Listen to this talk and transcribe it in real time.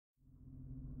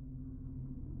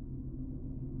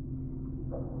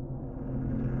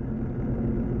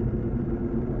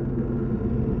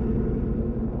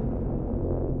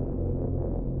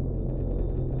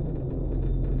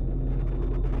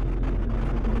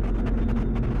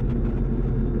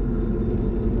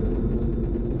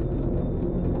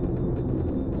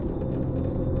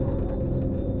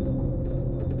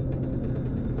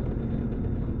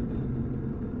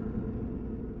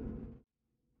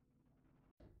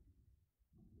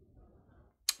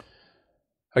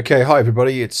Okay, hi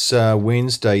everybody. It's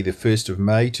Wednesday, the 1st of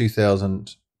May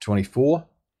 2024.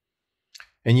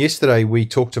 And yesterday we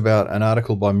talked about an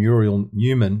article by Muriel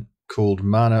Newman called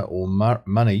Mana or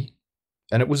Money.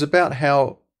 And it was about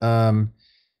how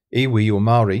iwi or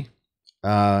Maori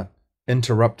are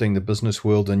interrupting the business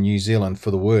world in New Zealand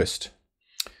for the worst.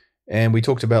 And we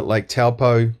talked about Lake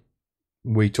Taupo.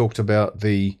 We talked about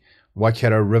the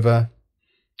Waikato River.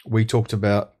 We talked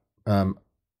about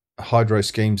hydro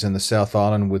schemes in the South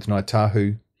Island with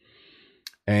Ngāi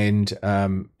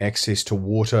and access to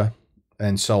water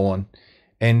and so on,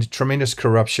 and tremendous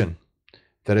corruption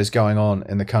that is going on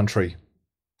in the country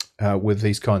with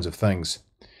these kinds of things.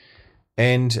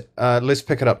 And let's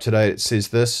pick it up today. It says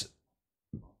this,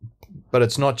 but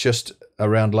it's not just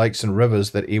around lakes and rivers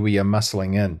that iwi are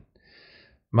muscling in.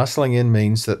 Muscling in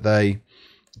means that they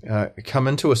come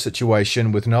into a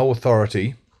situation with no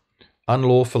authority,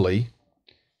 unlawfully,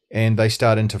 and they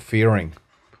start interfering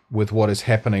with what is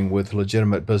happening with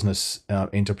legitimate business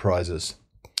enterprises.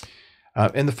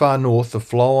 In the far north, the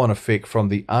flow-on effect from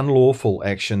the unlawful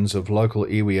actions of local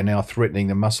iwi are now threatening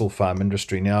the mussel farm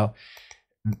industry. Now,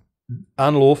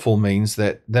 unlawful means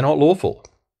that they're not lawful,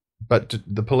 but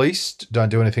the police don't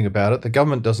do anything about it. The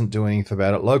government doesn't do anything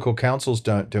about it. Local councils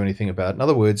don't do anything about it. In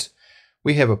other words,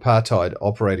 we have apartheid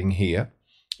operating here.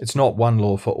 It's not one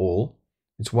law for all.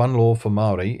 It's one law for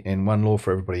Māori and one law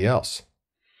for everybody else.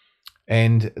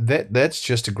 And that's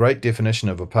just a great definition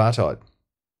of apartheid.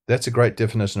 That's a great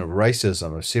definition of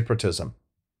racism, of separatism.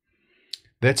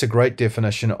 That's a great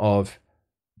definition of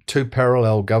two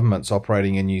parallel governments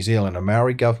operating in New Zealand, a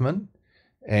Maori government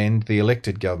and the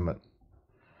elected government.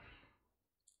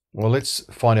 Well, let's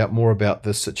find out more about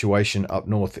this situation up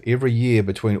north. Every year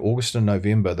between August and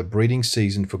November, the breeding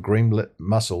season for greenlet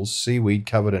mussels, seaweed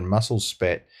covered in mussel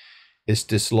spat, is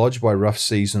dislodged by rough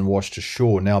seas and washed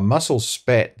ashore. Now, mussel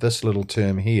spat, this little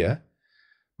term here,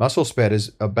 mussel spat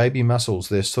is baby mussels.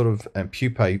 They're sort of in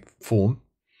pupae form,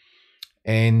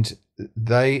 and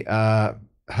they are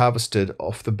harvested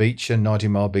off the beach in 90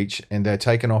 Mile Beach, and they're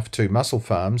taken off to mussel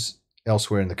farms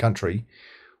elsewhere in the country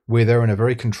where they're in a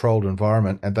very controlled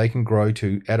environment, and they can grow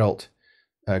to adult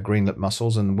greenlet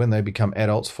mussels, and when they become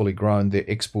adults, fully grown, they're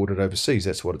exported overseas.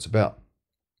 That's what it's about.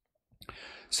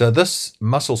 So this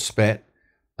mussel spat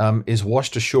is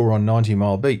washed ashore on 90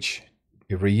 Mile Beach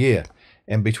every year.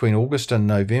 And between August and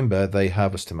November, they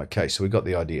harvest them. Okay, so we got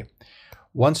the idea.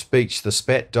 Once beached, the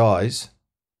spat dies.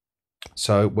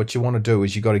 So what you want to do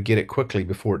is you got to get it quickly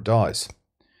before it dies.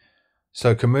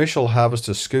 So commercial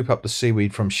harvesters scoop up the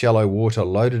seaweed from shallow water,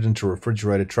 load it into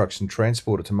refrigerated trucks, and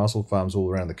transport it to mussel farms all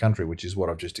around the country, which is what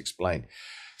I've just explained.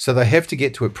 So they have to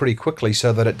get to it pretty quickly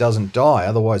so that it doesn't die.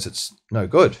 Otherwise, it's no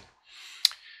good.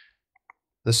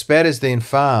 The spat is then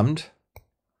farmed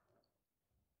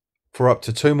for up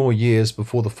to 2 more years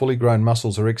before the fully grown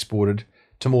mussels are exported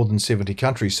to more than 70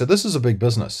 countries. So this is a big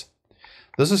business.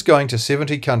 This is going to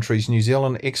 70 countries, New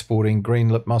Zealand exporting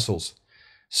greenlet mussels.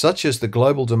 Such is the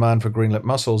global demand for greenlet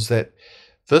mussels that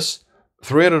this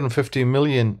 350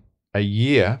 million a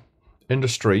year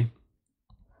industry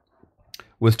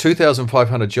with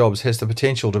 2,500 jobs has the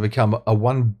potential to become a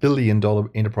 $1 billion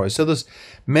enterprise. So there's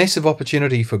massive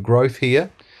opportunity for growth here,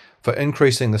 for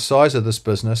increasing the size of this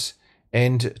business,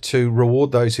 and to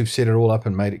reward those who've set it all up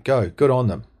and made it go. Good on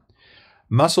them.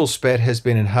 Mussel spat has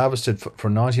been harvested for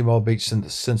 90 Mile Beach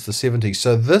since the 70s.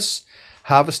 So this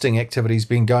harvesting activity has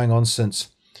been going on since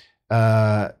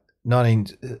the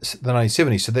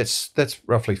 1970s. So that's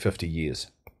roughly 50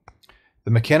 years. The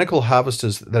mechanical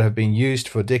harvesters that have been used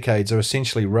for decades are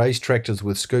essentially raised tractors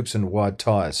with scoops and wide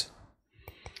tires.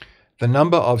 The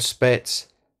number of spat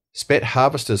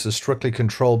harvesters is strictly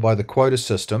controlled by the quota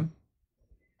system.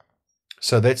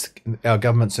 So that's our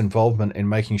government's involvement in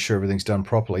making sure everything's done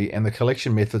properly, and the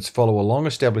collection methods follow a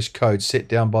long-established code set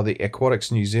down by the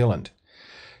Aquatics New Zealand.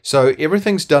 So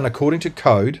everything's done according to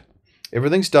code,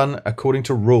 everything's done according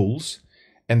to rules,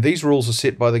 and these rules are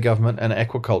set by the government and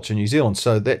Aquaculture New Zealand.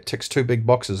 So that ticks 2 big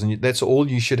boxes, and that's all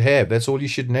you should have. That's all you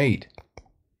should need.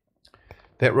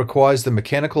 That requires the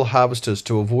mechanical harvesters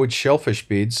to avoid shellfish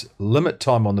beds, limit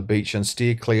time on the beach, and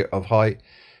steer clear of high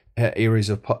areas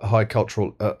of high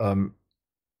cultural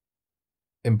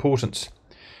importance.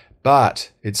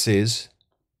 But, it says,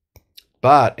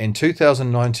 but in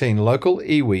 2019, local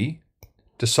iwi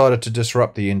decided to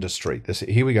disrupt the industry.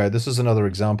 Here we go. This is another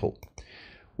example.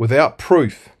 Without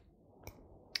proof,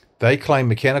 they claim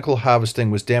mechanical harvesting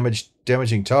was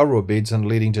damaging taurua beds and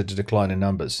leading to decline in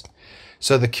numbers.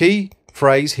 So the key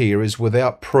phrase here is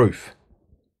without proof.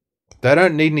 They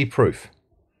don't need any proof.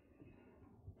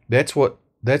 That's what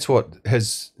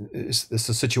is the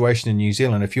situation in New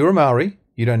Zealand. If you're a Maori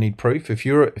You don't need proof. If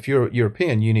you're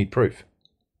European, you need proof.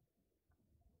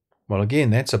 Well, again,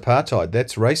 that's apartheid.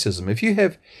 That's racism. If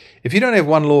you don't have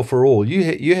one law for all,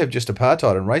 you have just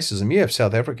apartheid and racism. You have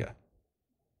South Africa.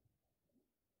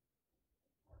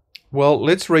 Well,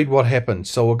 let's read what happened.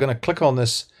 So we're going to click on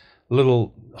this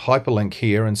little hyperlink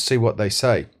here and see what they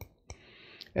say.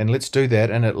 And let's do that.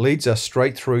 And it leads us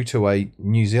straight through to a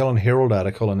New Zealand Herald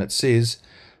article, and it says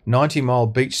 90-mile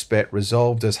beach spat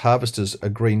resolved as harvesters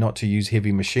agree not to use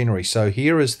heavy machinery. So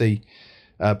here is the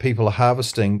people are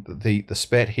harvesting the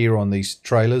spat here on these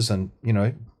trailers and,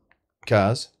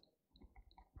 cars.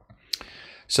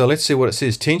 So let's see what it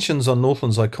says. Tensions on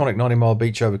Northland's iconic 90-mile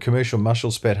beach over commercial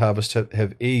mussel spat harvest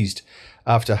have eased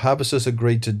after harvesters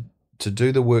agreed to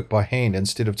do the work by hand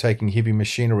instead of taking heavy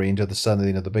machinery into the southern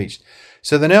end of the beach.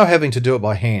 So they're now having to do it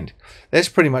by hand. That's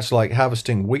pretty much like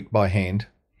harvesting wheat by hand,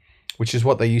 which is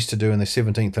what they used to do in the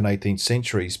 17th and 18th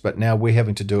centuries, but now we're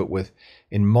having to do it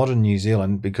in modern New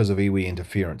Zealand because of iwi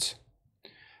interference.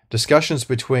 Discussions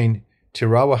between Te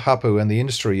Rawa Hapu and the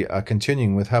industry are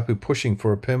continuing, with Hapu pushing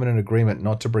for a permanent agreement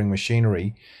not to bring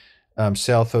machinery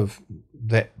south of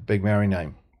that big Maori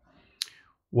name.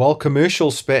 While commercial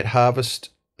spat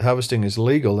harvesting is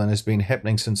legal and has been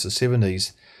happening since the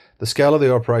 70s, the scale of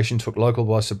the operation took local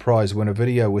by surprise when a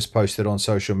video was posted on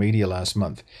social media last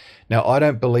month. Now, I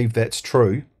don't believe that's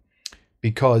true,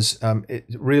 because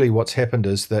really what's happened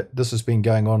is that this has been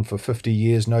going on for 50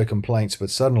 years, no complaints, but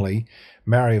suddenly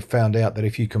Maori have found out that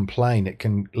if you complain, it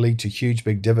can lead to huge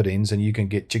big dividends and you can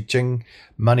get ching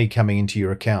money coming into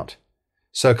your account.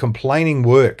 So complaining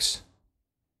works.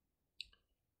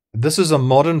 This is a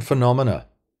modern phenomena,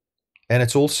 and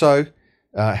it's also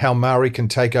how Maori can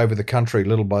take over the country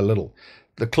little by little.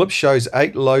 The clip shows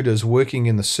 8 loaders working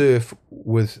in the surf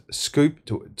with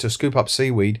to scoop up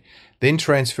seaweed, then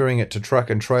transferring it to truck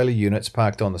and trailer units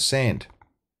parked on the sand.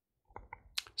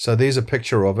 So there's a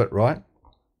picture of it, right?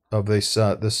 Of this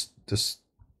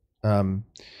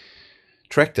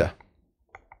tractor.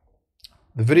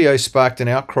 The video sparked an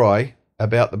outcry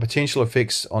about the potential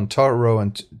effects on Taurua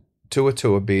and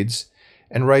Tuatua beds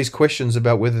and raised questions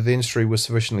about whether the industry was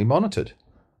sufficiently monitored.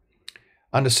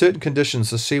 Under certain conditions,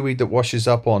 the seaweed that washes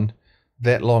up on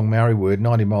that long Maori word,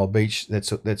 90-mile beach,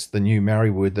 that's the new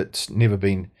Maori word that's never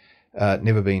been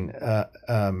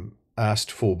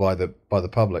asked for by the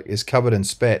public, is covered in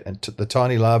spat and the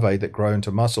tiny larvae that grow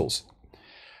into mussels.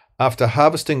 After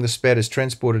harvesting, the spat is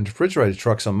transported into refrigerated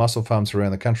trucks on mussel farms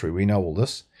around the country. We know all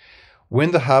this.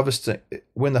 When the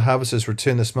harvesters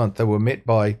returned this month, they were met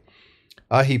by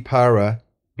Ahipara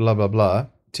blah blah blah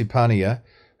Tipania,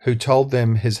 who told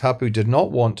them his hapu did not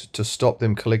want to stop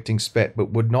them collecting spat, but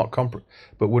would not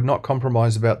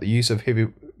compromise about the use of heavy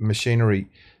machinery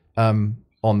on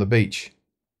the beach.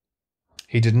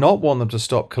 He did not want them to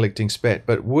stop collecting spat,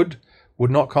 but would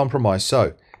not compromise.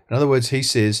 So, in other words, he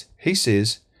says,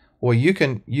 well, you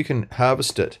can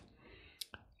harvest it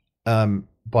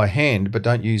by hand, but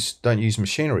don't use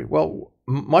machinery. Well,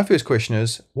 my first question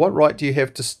is, what right do you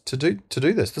have to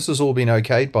do this? This has all been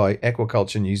okayed by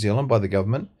Aquaculture New Zealand, by the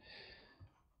government.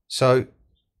 So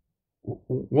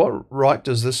what right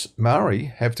does this Maori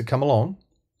have to come along,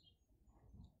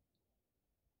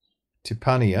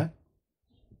 Patau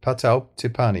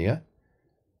Tipania,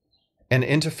 and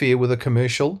interfere with a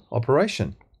commercial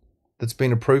operation that's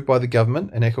been approved by the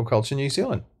government and Aquaculture New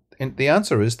Zealand? And the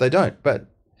answer is they don't, but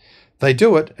they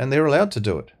do it, and they're allowed to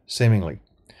do it, seemingly.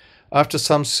 After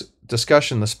some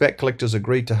discussion, the spat collectors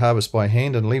agreed to harvest by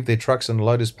hand and leave their trucks and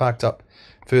loaders parked up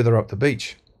further up the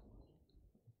beach.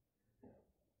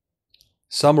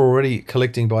 Some are already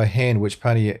collecting by hand, which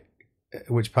Pania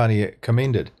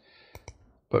commended.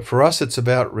 But for us, it's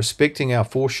about respecting our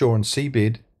foreshore and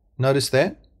seabed. Notice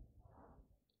that?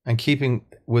 And keeping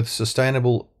with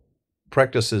sustainable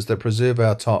practices that preserve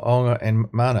our taonga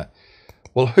and mana.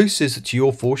 Well, who says it's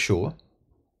your foreshore?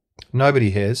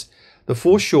 Nobody has. The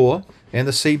foreshore and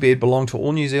the seabed belong to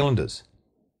all New Zealanders.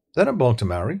 They don't belong to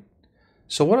Maori.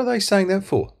 So what are they saying that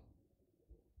for?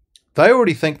 They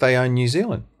already think they own New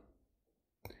Zealand.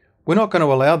 We're not going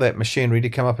to allow that machinery to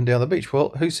come up and down the beach. Well,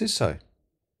 who says so?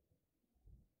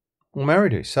 Well, Maori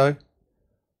do. So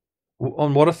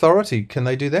on what authority can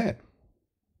they do that?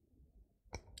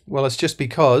 Well, it's just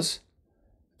because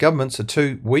governments are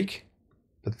too weak,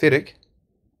 pathetic,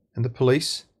 and the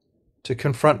police to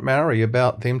confront Maori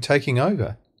about them taking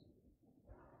over.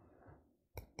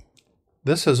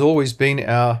 This has always been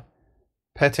our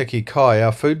pataki kai,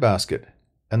 our food basket,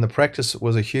 and the practice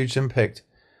was a huge impact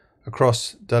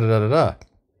across da-da-da-da-da.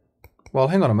 Well,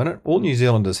 hang on a minute. All New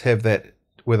Zealanders have that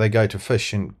where they go to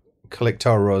fish and collect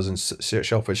tauroas and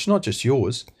shellfish, not just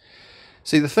yours.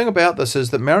 See, the thing about this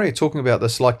is that Maori are talking about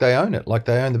this like they own it, like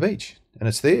they own the beach, and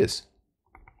it's theirs.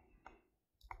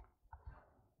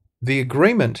 The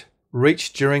agreement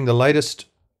reached during the latest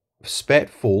spat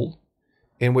fall,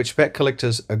 in which spat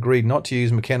collectors agreed not to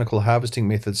use mechanical harvesting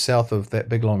methods south of that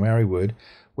big long Maori word,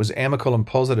 was amicable and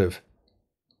positive,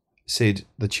 said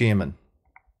the chairman.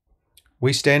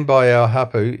 We stand by our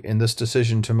hapu in this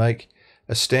decision to make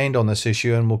a stand on this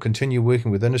issue and will continue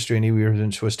working with industry and iwi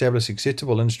residents to establish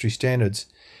acceptable industry standards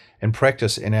and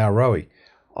practice in our rowie.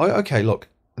 Okay, look,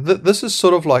 this is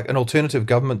sort of like an alternative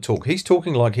government talk. He's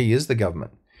talking like he is the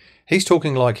government. He's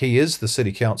talking like he is the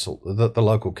city council, the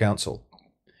local council.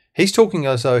 He's talking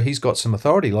as though he's got some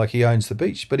authority, like he owns the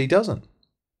beach, but he doesn't.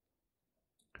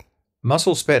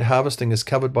 Mussel spat harvesting is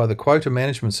covered by the quota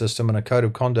management system and a code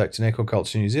of conduct in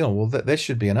aquaculture New Zealand. Well, that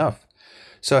should be enough.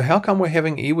 So how come we're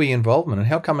having iwi involvement, and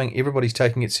how come everybody's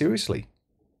taking it seriously?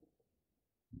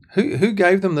 Who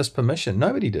gave them this permission?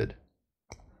 Nobody did.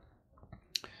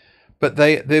 But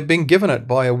they've been given it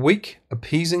by a weak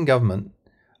appeasing government,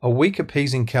 a weak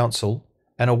appeasing council,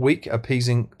 and a weak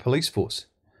appeasing police force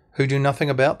who do nothing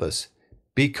about this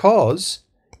because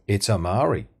it's a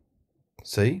Maori.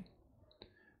 See?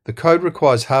 The code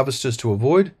requires harvesters to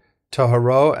avoid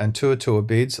toharoa and tuatua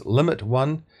beds, limit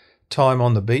one time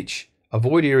on the beach,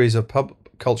 avoid areas of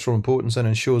cultural importance, and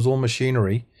ensures all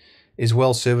machinery is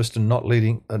well serviced and not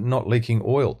leaking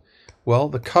oil. Well,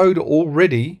 the code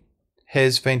already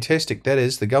has fantastic, that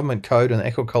is, the government code and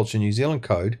the Aquaculture New Zealand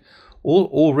code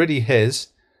already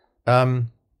has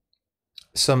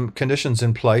some conditions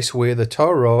in place where the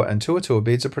toharoa and tuatua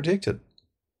beds are protected.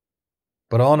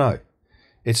 But oh no,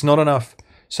 it's not enough.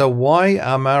 So why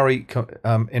are Maori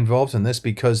involved in this?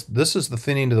 Because this is the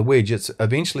thin end of the wedge. It's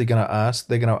eventually going to ask,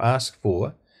 they're going to ask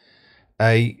for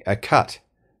a cut,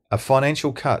 a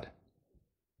financial cut,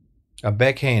 a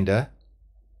backhander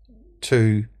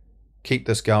to keep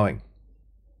this going.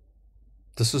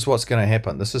 This is what's going to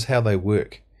happen. This is how they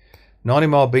work. 90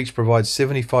 Mile Beach provides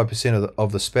 75%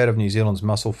 of the spat of New Zealand's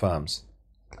mussel farms.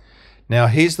 Now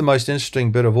here's the most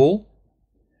interesting bit of all.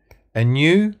 A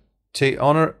new Te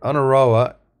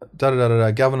Onaroa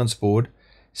governance board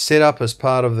set up as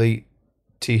part of the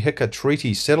Te Hika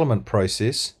Treaty settlement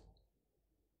process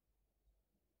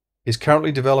is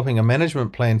currently developing a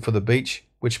management plan for the beach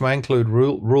which may include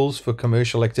rules for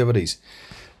commercial activities.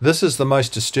 This is the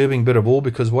most disturbing bit of all,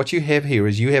 because what you have here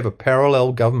is you have a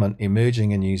parallel government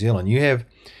emerging in New Zealand. You have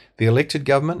the elected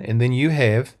government and then you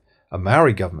have a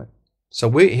Maori government. So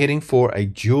we're heading for a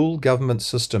dual government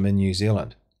system in New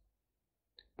Zealand,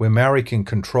 where Maori can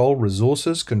control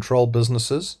resources, control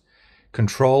businesses,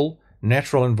 control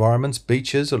natural environments,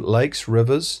 beaches, lakes,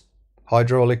 rivers,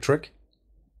 hydroelectric.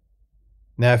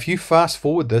 Now, if you fast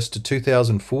forward this to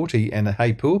 2040 and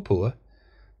Hei Puapua,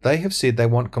 they have said they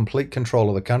want complete control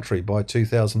of the country by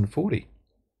 2040.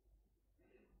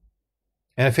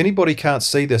 And if anybody can't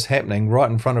see this happening right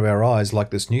in front of our eyes,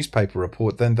 like this newspaper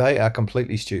report, then they are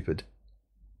completely stupid.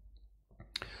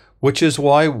 Which is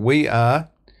why we are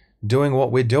doing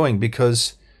what we're doing,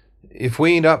 because if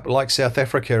we end up like South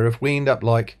Africa, if we end up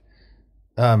like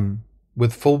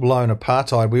with full-blown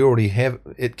apartheid, we already have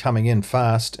it coming in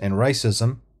fast, and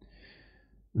racism,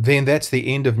 then that's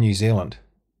the end of New Zealand.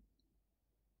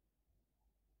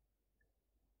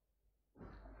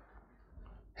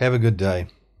 Have a good day.